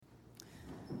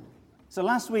So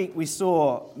last week we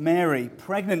saw Mary,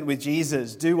 pregnant with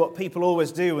Jesus, do what people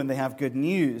always do when they have good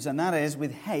news, and that is,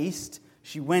 with haste,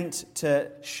 she went to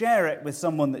share it with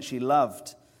someone that she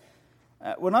loved.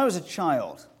 When I was a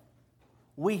child,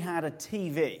 we had a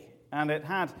TV, and it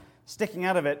had, sticking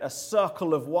out of it, a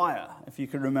circle of wire, if you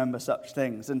can remember such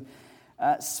things. And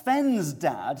Sven's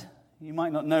dad, you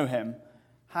might not know him,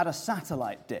 had a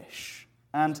satellite dish,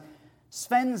 and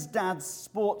Sven's dad's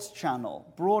sports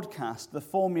channel broadcast the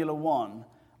Formula One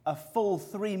a full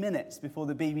 3 minutes before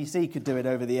the BBC could do it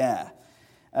over the air.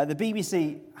 The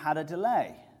BBC had a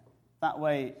delay. That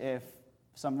way, if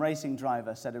some racing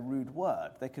driver said a rude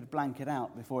word, they could blank it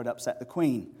out before it upset the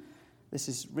Queen. This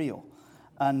is real.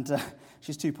 And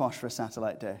she's too posh for a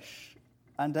satellite dish.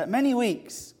 And many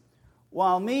weeks,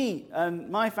 while me and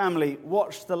my family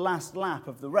watched the last lap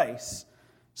of the race,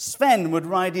 Sven would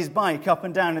ride his bike up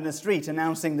and down in the street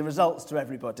announcing the results to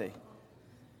everybody.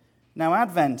 Now,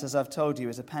 Advent, as I've told you,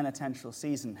 is a penitential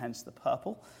season, hence the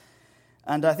purple.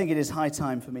 And I think it is high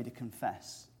time for me to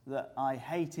confess that I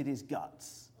hated his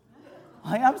guts.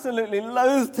 I absolutely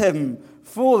loathed him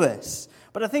for this.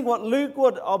 But I think what Luke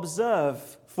would observe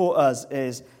for us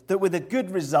is that with a good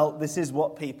result, this is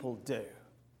what people do.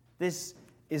 This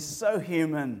is so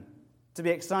human, to be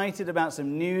excited about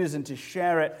some news and to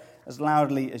share it as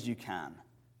loudly as you can.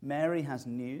 Mary has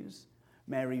news.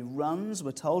 Mary runs,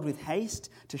 we're told, with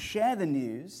haste to share the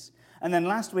news. And then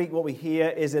last week what we hear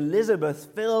is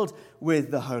Elizabeth, filled with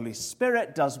the Holy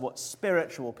Spirit, does what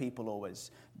spiritual people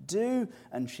always do,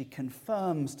 and she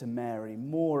confirms to Mary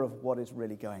more of what is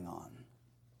really going on.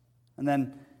 And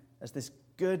then as this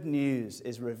good news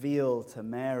is revealed to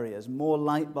Mary, as more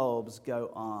light bulbs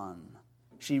go on,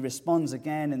 she responds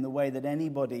again in the way that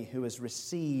anybody who has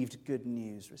received good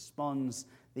news responds.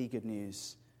 The good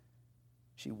news,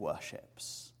 she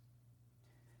worships.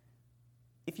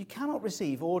 If you cannot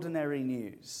receive ordinary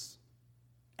news,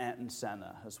 Ayrton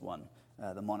Senna has won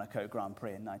the Monaco Grand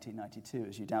Prix in 1992,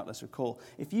 as you doubtless recall.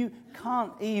 If you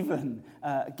can't even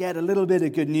get a little bit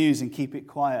of good news and keep it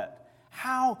quiet,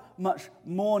 how much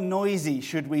more noisy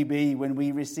should we be when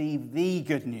we receive the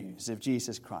good news of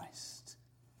Jesus Christ?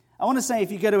 I want to say,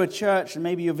 if you go to a church, and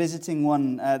maybe you're visiting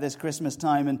one this Christmas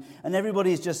time, and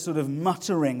everybody's just sort of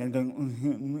muttering and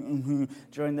going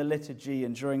during the liturgy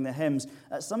and during the hymns,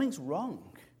 something's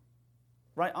wrong,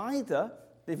 right? Either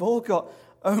they've all got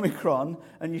Omicron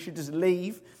and you should just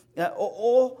leave,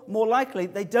 or more likely,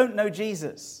 they don't know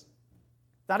Jesus.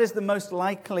 That is the most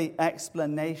likely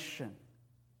explanation.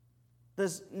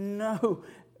 There's no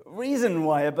reason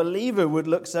why a believer would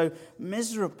look so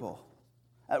miserable.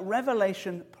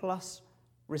 Revelation plus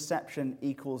reception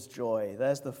equals joy.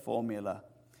 There's the formula.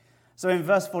 So in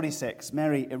verse 46,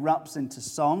 Mary erupts into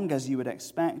song, as you would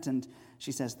expect, and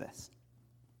she says this: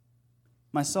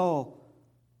 "My soul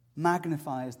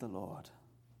magnifies the Lord,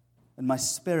 and my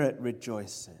spirit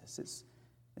rejoices."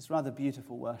 It's rather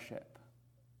beautiful worship.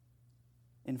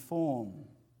 In form,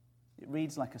 it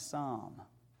reads like a psalm.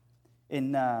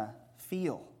 In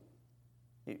feel,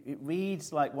 it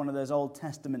reads like one of those Old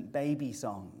Testament baby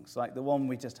songs, like the one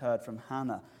we just heard from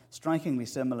Hannah, strikingly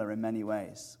similar in many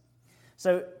ways.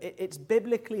 So it's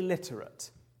biblically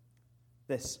literate,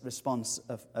 this response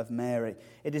of Mary.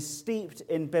 It is steeped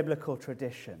in biblical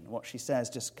tradition. What she says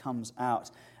just comes out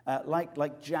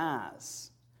like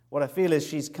jazz. What I feel is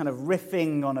she's kind of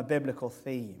riffing on a biblical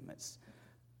theme. It's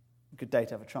a good day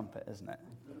to have a trumpet, isn't it?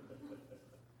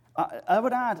 I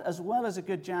would add, as well as a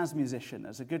good jazz musician,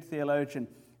 as a good theologian,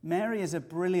 Mary is a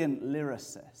brilliant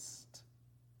lyricist,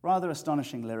 rather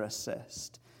astonishing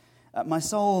lyricist. My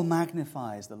soul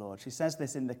magnifies the Lord. She says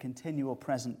this in the continual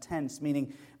present tense,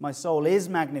 meaning my soul is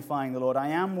magnifying the Lord. I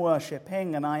am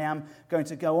worshipping, and I am going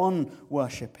to go on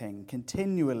worshipping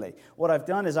continually. What I've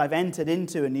done is I've entered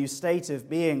into a new state of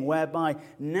being whereby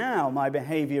now my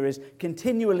behavior is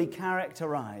continually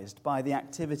characterized by the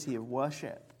activity of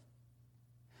worship.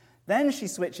 Then she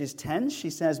switches tense.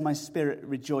 She says, my spirit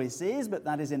rejoices, but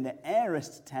that is in the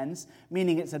aorist tense,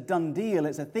 meaning it's a done deal.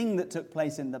 It's a thing that took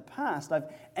place in the past.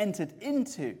 I've entered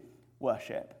into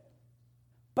worship.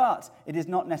 But it is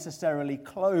not necessarily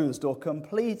closed or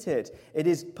completed. It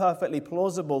is perfectly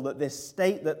plausible that this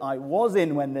state that I was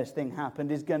in when this thing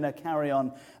happened is going to carry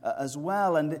on as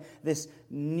well. And this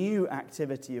new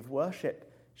activity of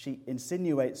worship, she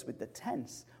insinuates with the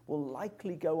tense, will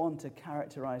likely go on to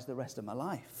characterize the rest of my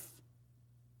life.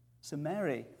 So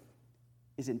Mary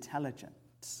is intelligent.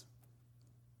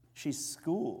 She's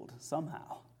schooled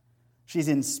somehow. She's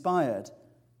inspired,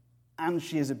 and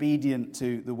she is obedient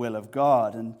to the will of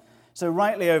God. And so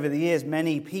rightly over the years,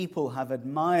 many people have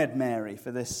admired Mary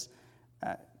for this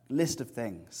list of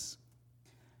things.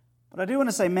 But I do want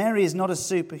to say Mary is not a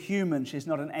superhuman. She's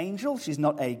not an angel. She's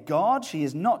not a god. She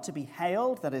is not to be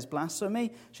hailed. That is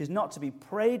blasphemy. She's not to be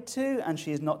prayed to, and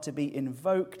she is not to be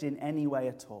invoked in any way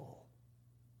at all.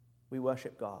 We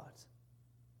worship God.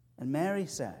 And Mary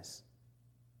says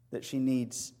that she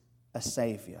needs a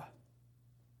Savior.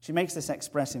 She makes this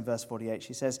express in verse 48.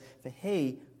 She says, "For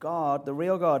he, God, the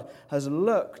real God, has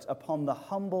looked upon the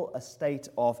humble estate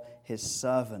of his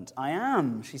servant. I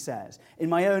am," she says, "in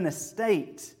my own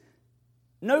estate.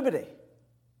 Nobody.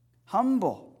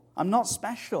 Humble. I'm not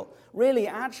special. Really,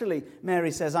 actually,"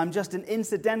 Mary says, "I'm just an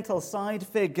incidental side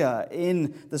figure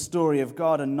in the story of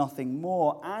God and nothing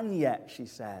more. And yet," she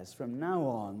says, "from now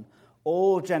on,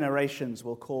 all generations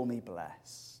will call me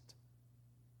blessed."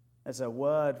 There's a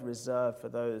word reserved for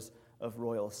those of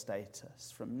royal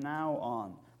status. From now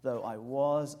on, though I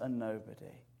was a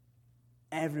nobody,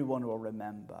 everyone will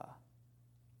remember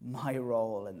my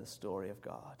role in the story of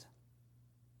God.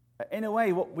 In a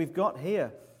way, what we've got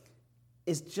here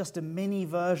is just a mini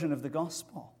version of the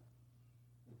gospel.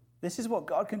 This is what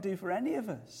God can do for any of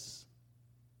us.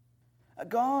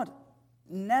 God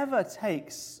never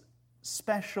takes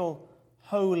special,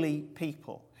 holy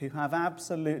people who have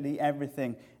absolutely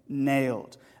everything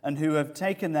nailed and who have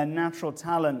taken their natural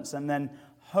talents and then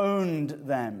honed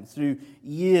them through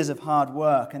years of hard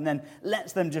work and then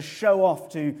lets them just show off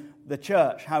to the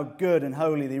church how good and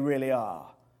holy they really are.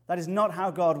 That is not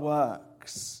how God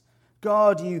works.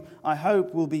 God, you, I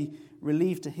hope, will be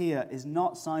relieved to hear, is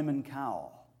not Simon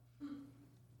Cowell.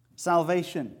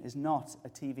 Salvation is not a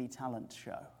TV talent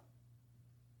show.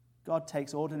 God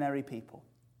takes ordinary people,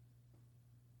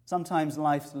 sometimes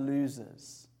life's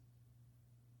losers,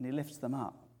 and he lifts them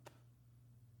up.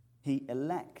 He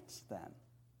elects them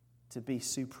to be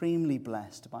supremely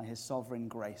blessed by his sovereign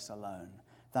grace alone.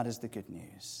 That is the good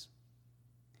news.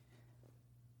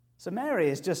 So Mary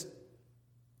is just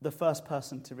the first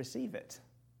person to receive it.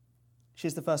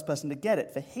 She's the first person to get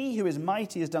it. "For he who is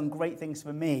mighty has done great things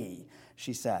for me,"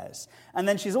 she says. And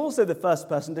then she's also the first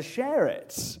person to share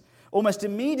it. Almost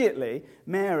immediately,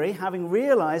 Mary, having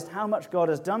realized how much God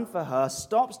has done for her,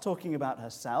 stops talking about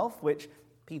herself, which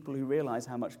people who realize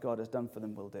how much God has done for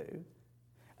them will do.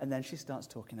 And then she starts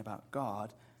talking about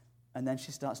God, and then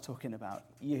she starts talking about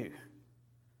you.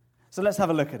 So let's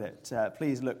have a look at it.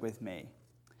 Please look with me.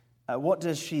 What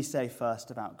does she say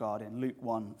first about God in Luke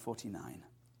 1:49?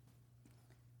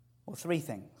 Well, three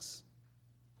things.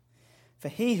 "For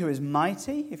he who is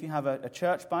mighty," if you have a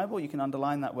church Bible, you can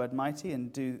underline that word mighty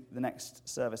and do the next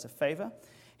service a favor.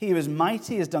 "He who is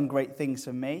mighty has done great things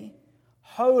for me.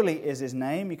 Holy is his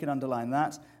name," you can underline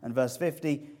that. And verse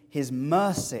 50, "His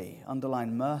mercy,"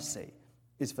 underline mercy,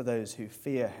 "is for those who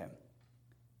fear him."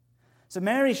 So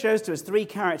Mary shows to us three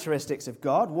characteristics of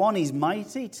God. One, he's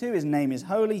mighty. Two, his name is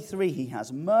holy. Three, he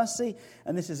has mercy.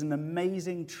 And this is an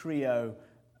amazing trio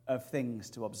of things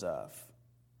to observe.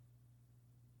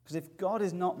 Because if God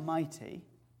is not mighty,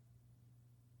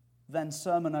 then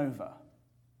sermon over.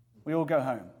 We all go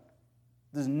home.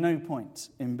 There's no point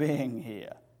in being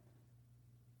here.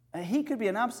 He could be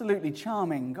an absolutely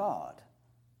charming God.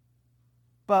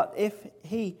 But if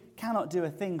he cannot do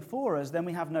a thing for us, then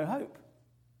we have no hope.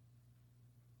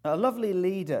 A lovely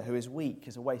leader who is weak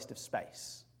is a waste of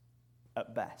space,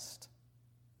 at best.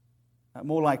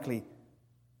 More likely,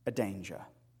 a danger.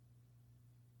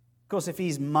 Of course, if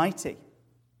he's mighty,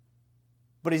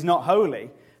 but he's not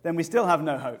holy, then we still have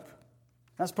no hope.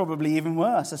 That's probably even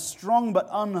worse. A strong but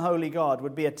unholy God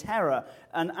would be a terror,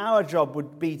 and our job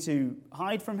would be to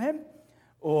hide from him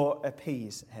or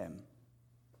appease him.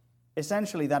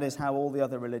 Essentially, that is how all the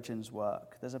other religions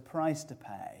work. There's a price to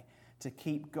pay to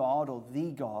keep God or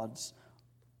the gods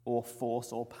or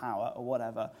force or power or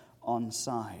whatever on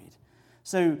side.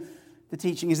 So the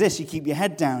teaching is this: you keep your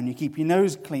head down, you keep your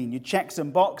nose clean, you check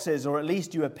some boxes, or at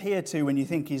least you appear to when you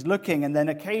think he's looking, and then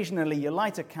occasionally you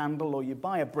light a candle or you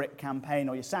buy a brick campaign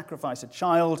or you sacrifice a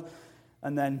child,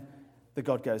 and then the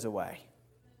God goes away.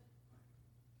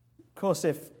 Of course,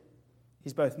 if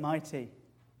he's both mighty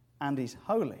and he's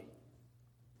holy,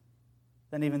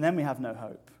 then even then we have no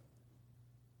hope.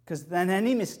 Because then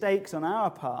any mistakes on our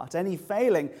part, any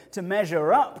failing to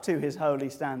measure up to his holy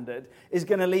standard, is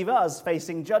going to leave us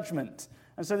facing judgment.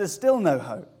 And so there's still no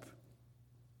hope.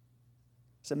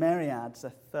 So Mary adds a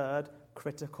third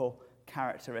critical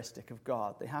characteristic of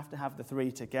God. They have to have the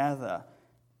three together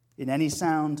in any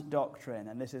sound doctrine.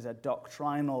 And this is a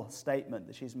doctrinal statement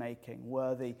that she's making,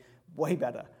 worthy, way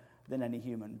better than any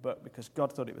human book, because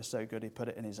God thought it was so good he put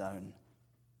it in his own.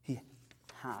 He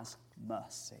has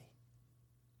mercy.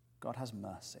 God has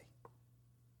mercy.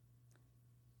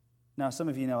 Now, some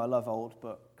of you know I love old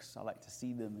books. I like to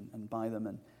see them and buy them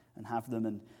and have them.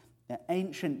 And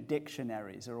Ancient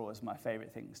dictionaries are always my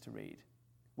favorite things to read,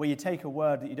 where you take a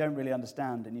word that you don't really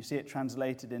understand and you see it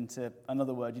translated into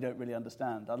another word you don't really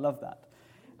understand. I love that.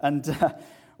 And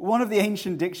one of the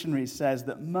ancient dictionaries says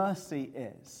that mercy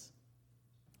is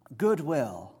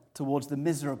goodwill towards the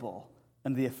miserable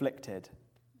and the afflicted,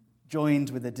 joined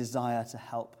with a desire to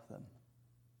help them.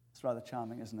 It's rather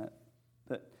charming, isn't it?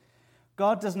 That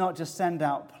God does not just send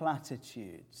out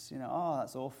platitudes. Oh,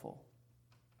 that's awful.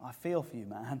 I feel for you,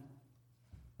 man.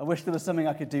 I wish there was something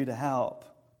I could do to help.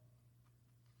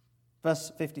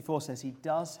 Verse 54 says he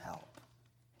does help.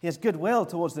 He has goodwill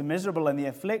towards the miserable and the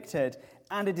afflicted,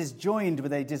 and it is joined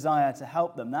with a desire to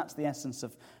help them. That's the essence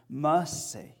of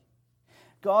mercy.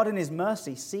 God in his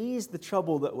mercy sees the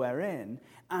trouble that we're in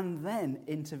and then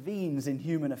intervenes in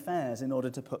human affairs in order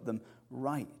to put them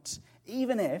right.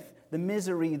 Even if the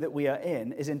misery that we are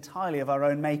in is entirely of our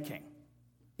own making,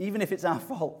 even if it's our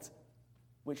fault,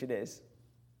 which it is,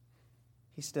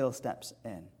 he still steps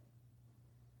in.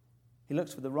 He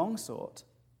looks for the wrong sort,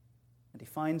 and he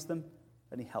finds them,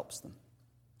 and he helps them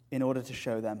in order to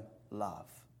show them love.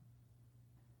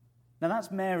 Now that's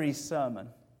Mary's sermon.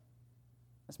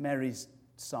 That's Mary's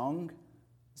song.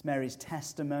 It's Mary's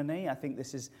testimony. I think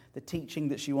this is the teaching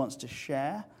that she wants to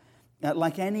share.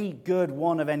 Like any good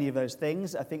one of any of those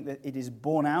things, I think that it is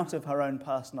born out of her own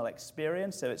personal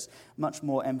experience, so it's much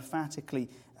more emphatically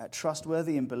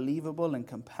trustworthy and believable and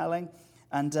compelling.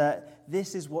 And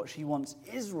this is what she wants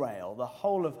Israel, the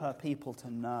whole of her people,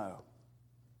 to know.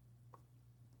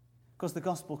 Of course, the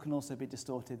gospel can also be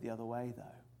distorted the other way, though.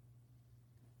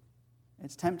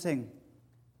 It's tempting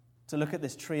to look at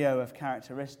this trio of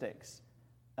characteristics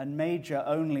and major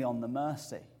only on the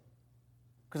mercy,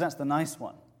 because that's the nice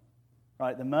one,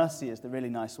 right? The mercy is the really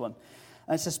nice one.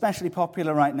 And it's especially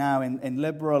popular right now in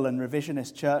liberal and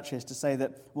revisionist churches to say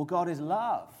that, well, God is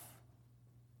love,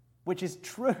 which is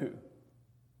true.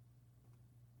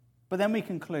 But then we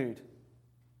conclude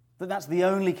that that's the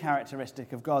only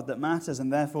characteristic of God that matters,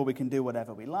 and therefore we can do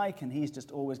whatever we like, and he's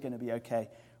just always going to be okay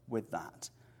with that.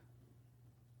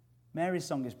 Mary's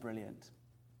song is brilliant.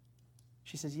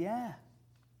 She says, yeah,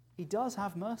 he does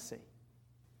have mercy.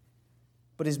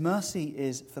 But his mercy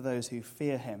is for those who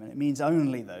fear him, and it means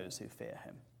only those who fear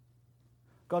him.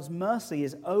 God's mercy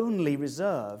is only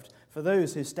reserved for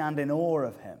those who stand in awe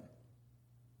of him,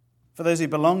 for those who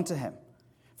belong to him,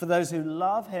 for those who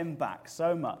love him back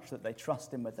so much that they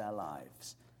trust him with their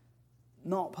lives.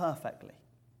 Not perfectly,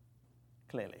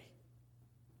 clearly,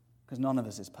 because none of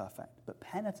us is perfect, but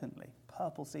penitently,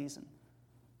 purple season,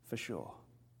 for sure.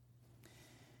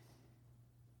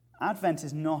 Advent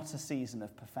is not a season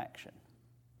of perfection.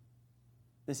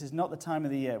 This is not the time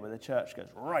of the year where the church goes,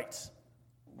 right,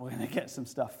 we're going to get some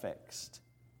stuff fixed.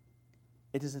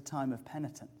 It is a time of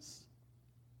penitence.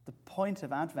 The point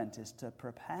of Advent is to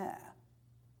prepare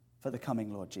for the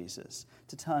coming Lord Jesus,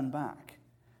 to turn back,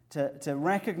 to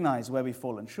recognize where we've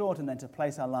fallen short, and then to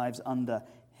place our lives under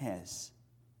his.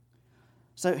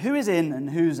 So who is in and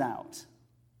who's out?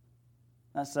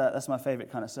 That's my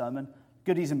favorite kind of sermon.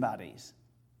 Goodies and baddies.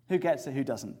 Who gets it, who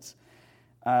doesn't?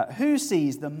 Who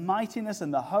sees the mightiness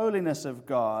and the holiness of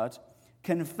God,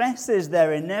 confesses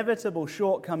their inevitable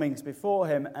shortcomings before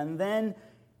him, and then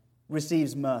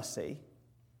receives mercy?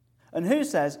 And who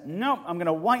says, nope, I'm going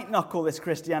to white-knuckle this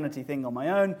Christianity thing on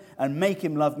my own and make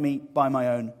him love me by my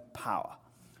own power?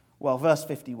 Well, verse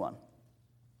 51.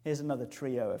 Here's another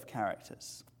trio of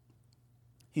characters.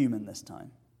 Human this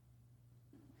time.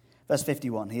 Verse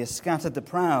 51, he has scattered the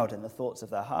proud in the thoughts of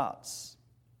their hearts.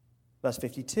 Verse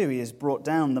 52, he has brought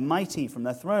down the mighty from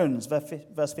their thrones.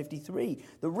 Verse 53,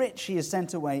 the rich he has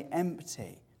sent away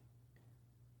empty.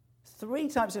 Three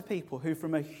types of people who,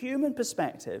 from a human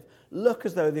perspective, look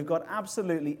as though they've got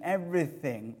absolutely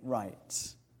everything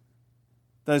right.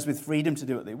 Those with freedom to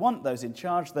do what they want, those in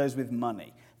charge, those with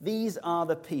money. These are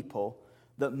the people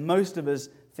that most of us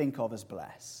think of as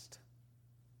blessed.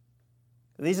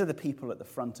 These are the people at the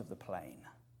front of the plane.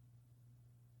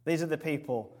 These are the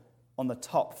people on the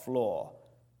top floor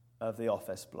of the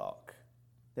office block.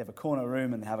 They have a corner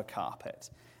room and they have a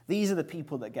carpet. These are the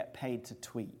people that get paid to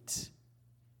tweet.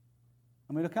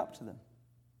 And we look up to them.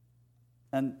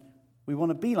 And we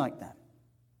want to be like them.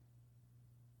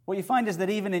 What you find is that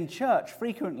even in church,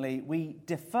 frequently, we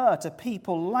defer to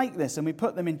people like this and we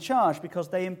put them in charge because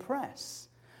they impress.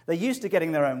 They're used to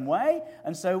getting their own way,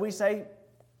 and so we say,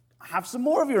 have some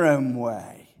more of your own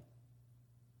way.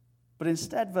 But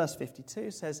instead, verse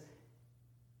 52 says,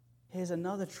 here's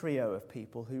another trio of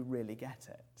people who really get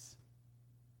it.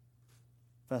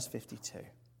 Verse 52.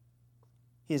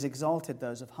 He has exalted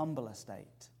those of humble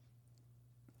estate.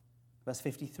 Verse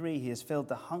 53, he has filled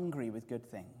the hungry with good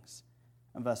things,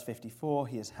 And verse 54,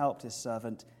 he has helped his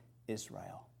servant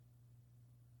Israel.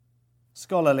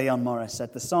 Scholar Leon Morris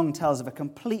said, the song tells of a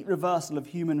complete reversal of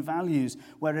human values,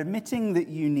 where admitting that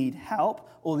you need help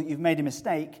or that you've made a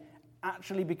mistake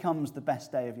actually becomes the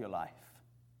best day of your life.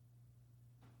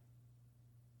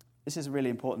 This is a really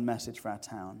important message for our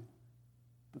town,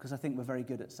 because I think we're very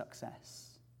good at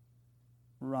success.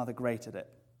 We're rather great at it.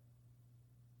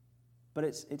 But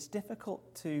it's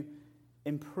difficult to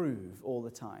improve all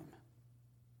the time.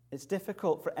 It's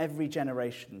difficult for every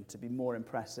generation to be more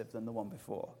impressive than the one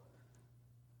before.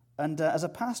 And as a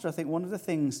pastor, I think one of the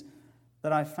things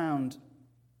that I found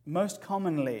most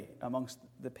commonly amongst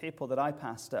the people that I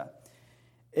pastor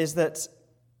is that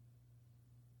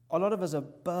a lot of us are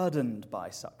burdened by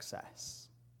success,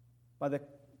 by the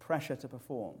pressure to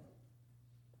perform.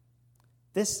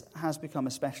 This has become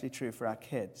especially true for our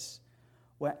kids,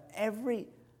 where every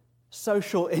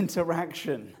social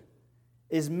interaction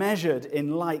is measured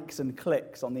in likes and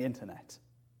clicks on the internet,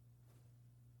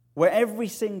 where every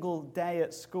single day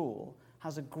at school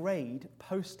has a grade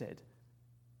posted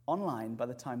online by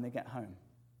the time they get home.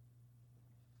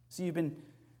 So you've been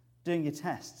doing your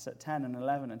tests at 10 and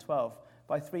 11 and 12.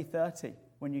 By 3:30,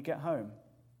 when you get home,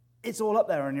 it's all up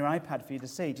there on your iPad for you to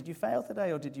see. Did you fail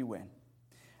today or did you win?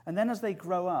 And then as they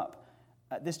grow up,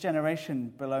 this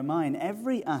generation below mine,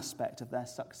 every aspect of their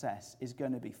success is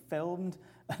going to be filmed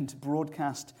and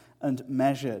broadcast and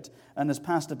measured. And as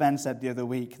Pastor Ben said the other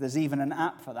week, there's even an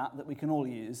app for that we can all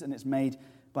use, and it's made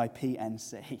by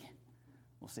PNC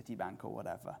or Citibank or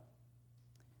whatever.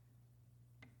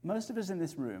 Most of us in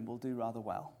this room will do rather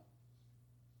well.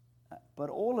 But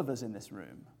all of us in this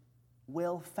room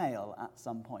will fail at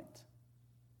some point.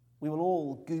 We will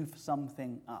all goof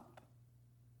something up.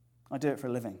 I do it for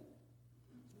a living.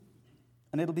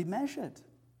 And it'll be measured.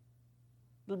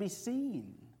 It'll be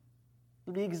seen.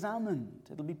 It'll be examined.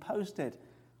 It'll be posted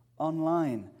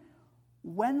online.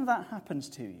 When that happens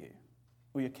to you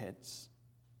or your kids,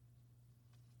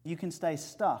 you can stay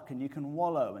stuck and you can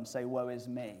wallow and say, woe is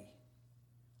me.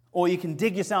 Or you can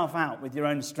dig yourself out with your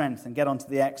own strength and get onto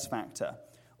the X Factor.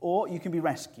 Or you can be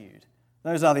rescued.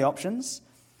 Those are the options.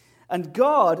 And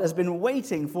God has been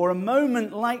waiting for a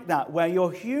moment like that, where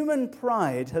your human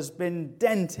pride has been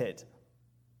dented,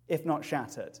 if not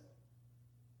shattered,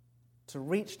 to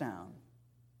reach down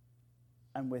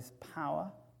and with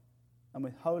power and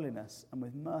with holiness and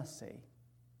with mercy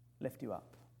lift you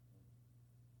up.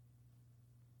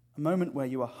 A moment where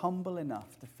you are humble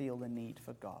enough to feel the need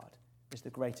for God is the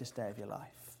greatest day of your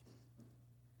life.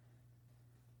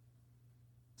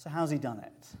 So how's he done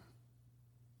it?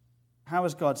 How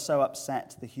has God so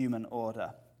upset the human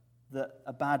order that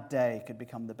a bad day could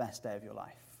become the best day of your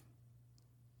life?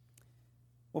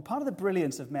 Well, part of the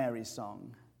brilliance of Mary's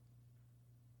song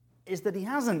is that he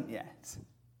hasn't yet.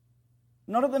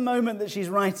 Not at the moment that she's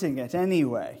writing it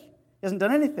anyway. He hasn't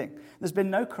done anything. There's been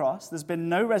no cross, there's been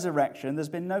no resurrection, there's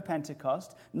been no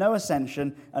Pentecost, no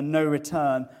ascension, and no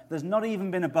return. There's not even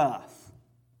been a birth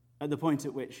at the point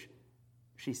at which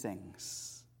she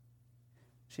sings.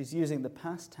 She's using the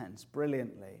past tense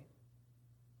brilliantly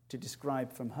to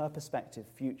describe from her perspective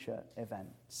future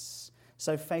events.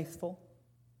 So faithful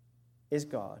is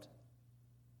God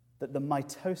that the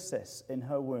mitosis in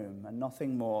her womb and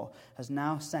nothing more has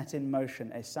now set in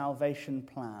motion a salvation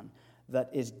plan that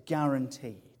is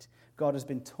guaranteed. God has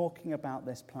been talking about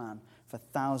this plan for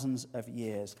thousands of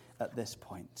years at this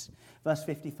point. Verse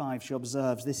 55, she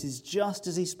observes, this is just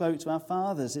as he spoke to our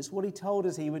fathers. It's what he told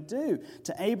us he would do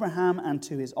to Abraham and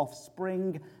to his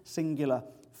offspring, singular,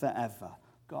 forever.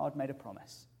 God made a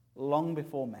promise long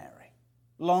before Mary.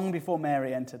 Long before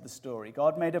Mary entered the story,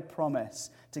 God made a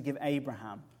promise to give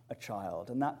Abraham a child.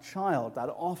 And that child, that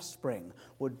offspring,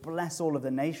 would bless all of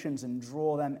the nations and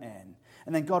draw them in.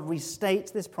 And then God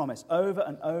restates this promise over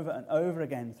and over and over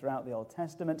again throughout the Old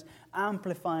Testament,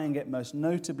 amplifying it most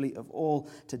notably of all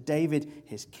to David,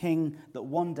 his king, that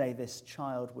one day this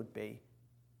child would be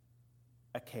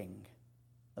a king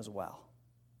as well.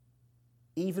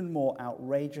 Even more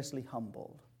outrageously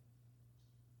humbled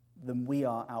than we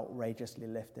are outrageously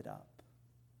lifted up.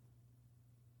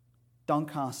 Don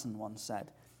Carson once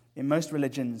said, in most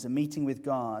religions, a meeting with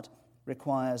God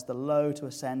requires the low to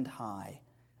ascend high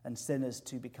and sinners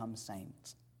to become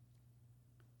saints.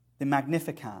 The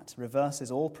Magnificat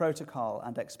reverses all protocol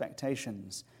and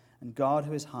expectations, and God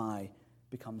who is high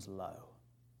becomes low.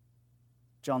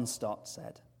 John Stott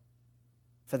said,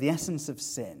 for the essence of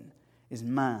sin is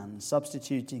man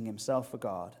substituting himself for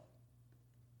God,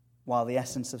 while the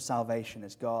essence of salvation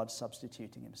is God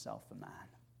substituting himself for man.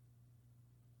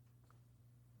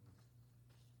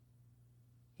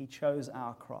 He chose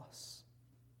our cross.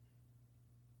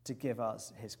 to give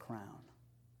us his crown.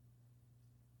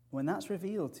 When that's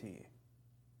revealed to you,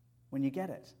 when you get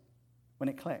it, when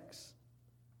it clicks,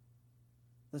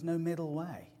 there's no middle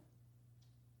way.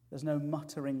 There's no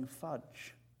muttering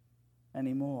fudge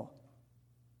anymore.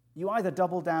 You either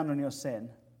double down on your sin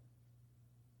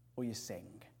or you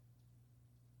sing.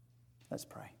 Let's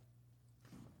pray.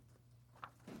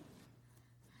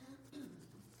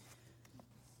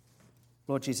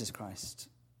 Lord Jesus Christ,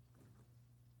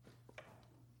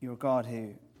 you're a God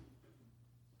who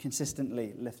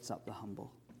consistently lifts up the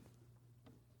humble.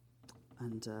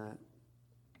 And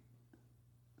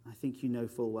I think you know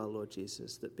full well, Lord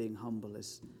Jesus, that being humble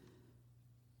is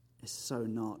so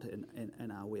not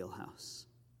in our wheelhouse.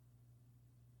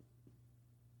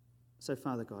 So,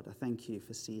 Father God, I thank you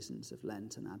for seasons of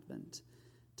Lent and Advent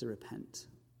to repent.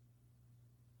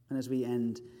 And as we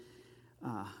end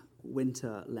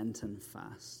winter Lenten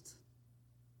fast,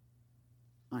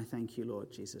 I thank you,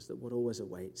 Lord Jesus, that what always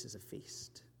awaits is a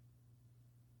feast.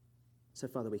 So,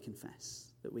 Father, we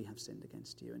confess that we have sinned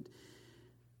against you. And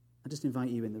I just invite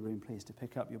you in the room, please, to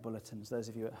pick up your bulletins, those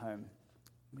of you at home.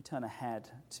 We turn ahead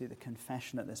to the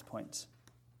confession at this point,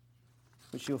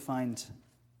 which you'll find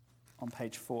on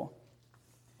page 4.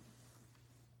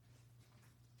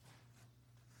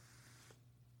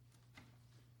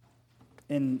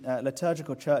 In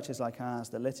liturgical churches like ours,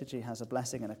 the liturgy has a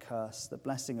blessing and a curse. The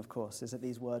blessing, of course, is that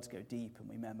these words go deep and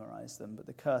we memorize them, but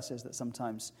the curse is that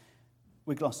sometimes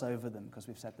we gloss over them because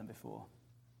we've said them before.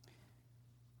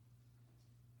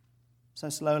 So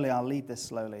slowly, I'll lead this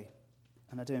slowly,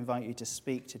 and I do invite you to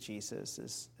speak to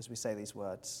Jesus as we say these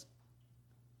words.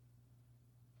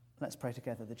 Let's pray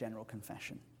together the general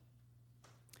confession.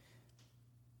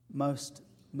 Most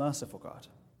merciful God,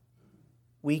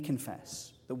 we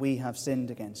confess that we have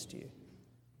sinned against you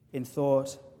in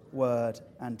thought, word,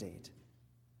 and deed,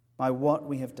 by what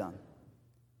we have done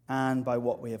and by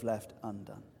what we have left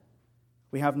undone.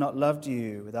 We have not loved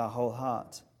you with our whole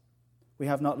heart. We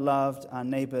have not loved our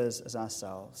neighbors as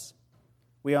ourselves.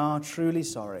 We are truly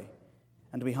sorry,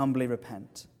 and we humbly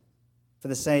repent. For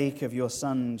the sake of your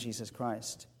Son, Jesus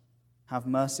Christ, have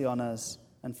mercy on us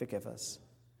and forgive us,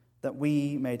 that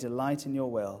we may delight in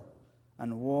your will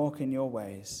and walk in your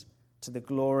ways to the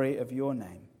glory of your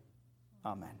name.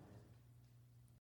 Amen.